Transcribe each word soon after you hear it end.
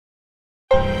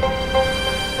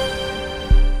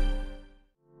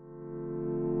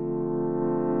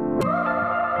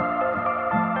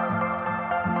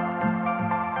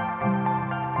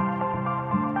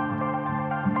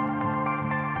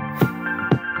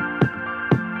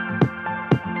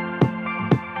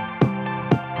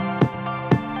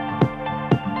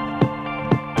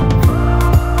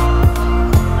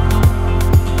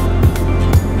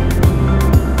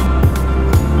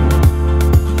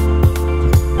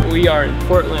We are in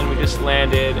Portland. We just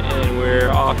landed and we're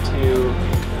off to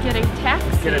get a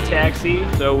taxi.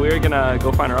 So we're gonna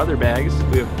go find our other bags.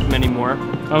 We have many more.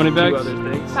 How many bags? 2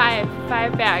 other things.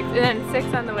 Five bags, and then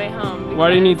 6 on the way home. Why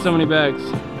do you need so many bags?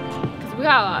 Because we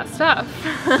got a lot of stuff.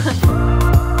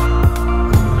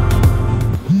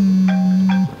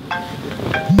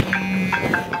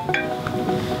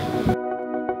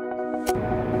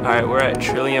 Alright, we're at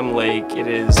Trillium Lake. It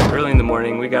is early in the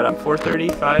morning. We got up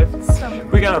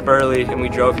 4:35. We got up early and we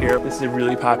drove here. This is a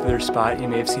really popular spot you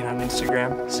may have seen on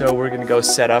Instagram. So we're gonna go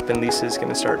set up and Lisa's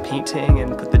gonna start painting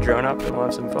and put the drone up and we'll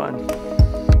have some fun.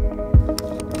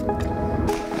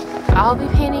 I'll be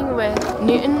painting with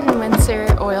Newton and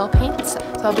Winsor oil paints.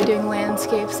 So I'll be doing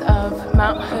landscapes of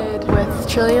Mount Hood with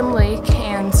Trillium Lake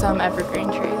and some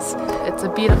evergreen trees. It's a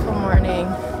beautiful morning.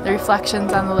 The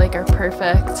reflections on the lake are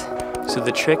perfect. So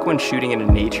the trick when shooting in a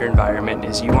nature environment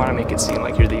is you want to make it seem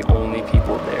like you're the only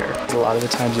people there. A lot of the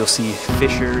times you'll see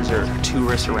fishers or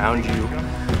tourists around you.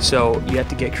 So you have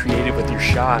to get creative with your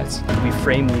shots. We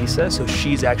frame Lisa so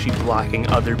she's actually blocking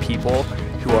other people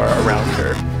who are around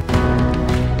her.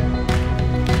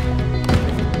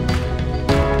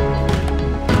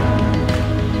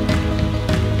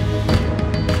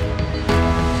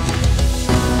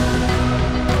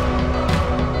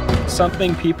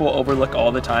 Something people overlook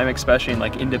all the time, especially in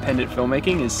like independent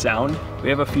filmmaking, is sound. We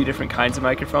have a few different kinds of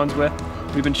microphones with.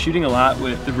 We've been shooting a lot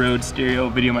with the Rode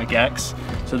Stereo VideoMic X,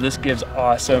 so this gives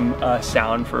awesome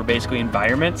sound for basically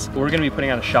environments. We're going to be putting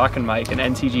on a shotgun mic, an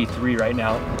NTG3 right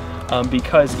now,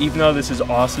 because even though this is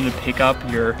awesome to pick up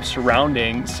your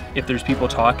surroundings, if there's people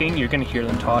talking, you're going to hear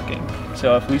them talking.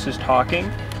 So if Lisa's talking,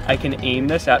 I can aim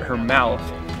this at her mouth.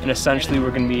 And essentially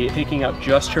we're going to be picking up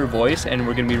just her voice and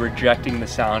we're going to be rejecting the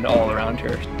sound all around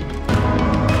her.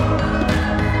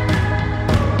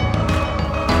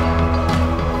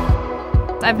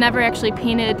 I've never actually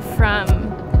painted from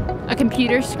a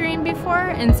computer screen before,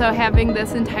 and so having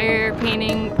this entire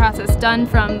painting process done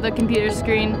from the computer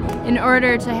screen in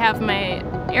order to have my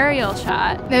aerial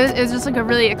shot, it was just like a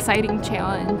really exciting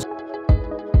challenge.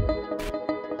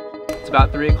 It's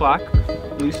about 3 o'clock.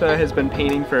 Lisa has been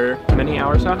painting for many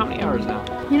hours now. How many hours now?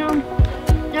 You know,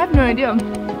 I have no idea.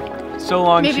 So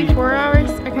long. Maybe 4 hours.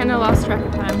 I kind of lost track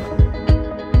of time.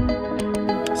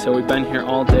 So we've been here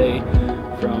all day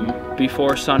from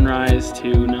before sunrise to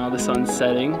now the sun's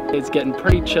setting. It's getting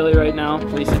pretty chilly right now.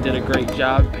 Lisa did a great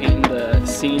job painting the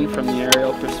scene from the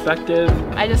aerial perspective.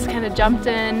 I just kind of jumped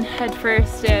in head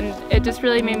first and it just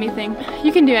really made me think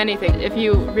you can do anything. If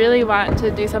you really want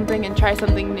to do something and try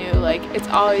something new, like, it's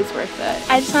always worth it.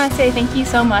 I just want to say thank you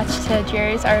so much to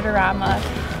Jerry's Artorama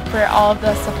for all of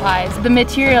the supplies. The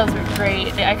materials were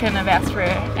great. I couldn't have asked for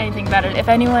anything better. If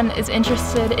anyone is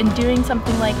interested in doing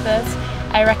something like this,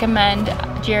 I recommend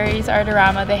Jerry's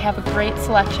Artorama. They have a great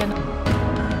selection.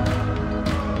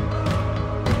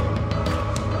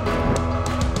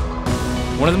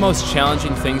 One of the most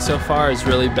challenging things so far has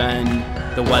really been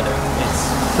the weather.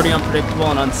 It's pretty unpredictable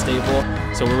and unstable,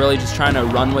 so we're really just trying to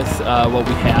run with what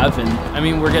we have, and I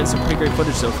mean, we're getting some pretty great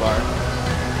footage so far.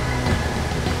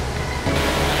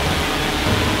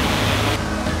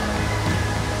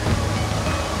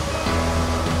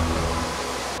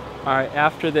 All right,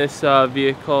 after this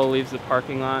vehicle leaves the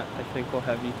parking lot, I think we'll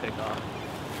have you take off.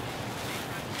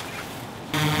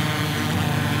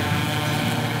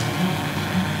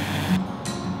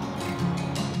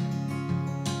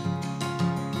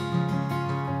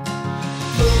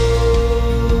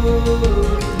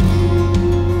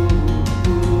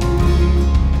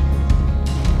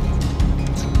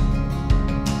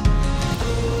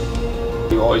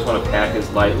 You always want to pack as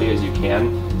lightly as you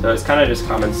can. So it's kind of just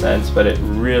common sense, but it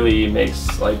really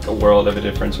makes like a world of a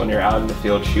difference when you're out in the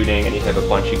field shooting and you have a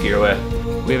bunch of gear with.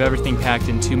 We have everything packed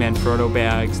in 2-man Frodo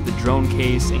bags, the drone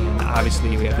case, and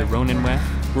obviously we have the Ronin with.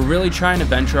 We're really trying to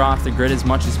venture off the grid as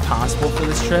much as possible for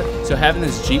this trip. So having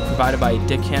this Jeep provided by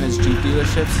Dick Hanna's Jeep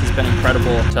dealerships has been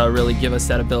incredible to really give us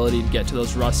that ability to get to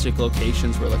those rustic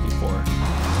locations we're looking for.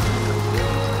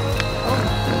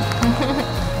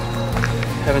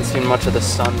 Haven't seen much of the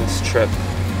sun this trip.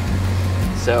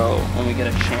 So when we get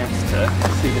a chance to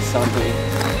see the sun, we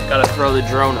gotta throw the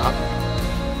drone up.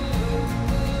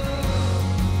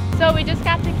 So we just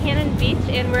got to Cannon Beach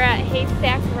and we're at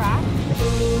Haystack Rock.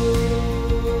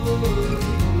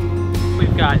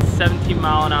 We've got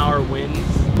 17-mile-an-hour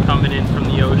winds coming in from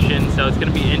the ocean, so it's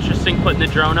gonna be interesting putting the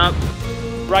drone up.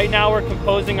 Right now we're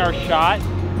composing our shot.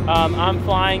 I'm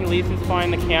flying, Lisa's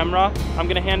flying the camera. I'm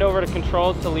gonna hand over the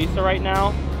controls to Lisa right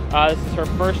now. This is her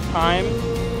first time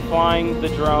flying the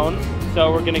drone,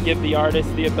 so we're going to give the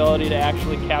artist the ability to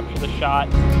actually capture the shot.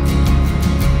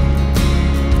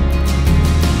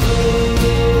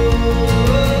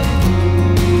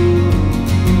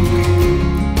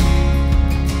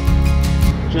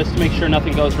 sure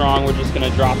nothing goes wrong, we're just gonna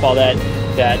drop all that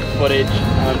footage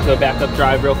to a backup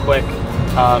drive real quick,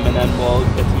 and then we'll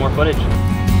get some more footage.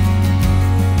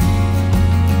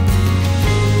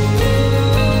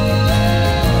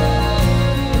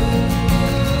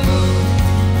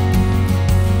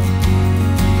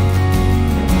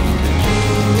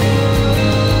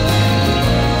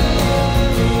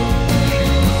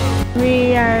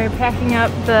 We are packing up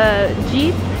the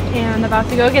Jeep and about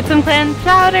to go get some clam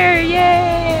chowder,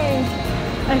 yay!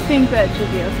 I think that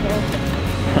should be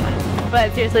okay.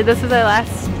 But seriously, this is our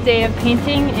last day of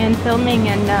painting and filming,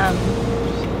 and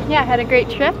yeah, had a great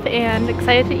trip and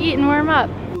excited to eat and warm up.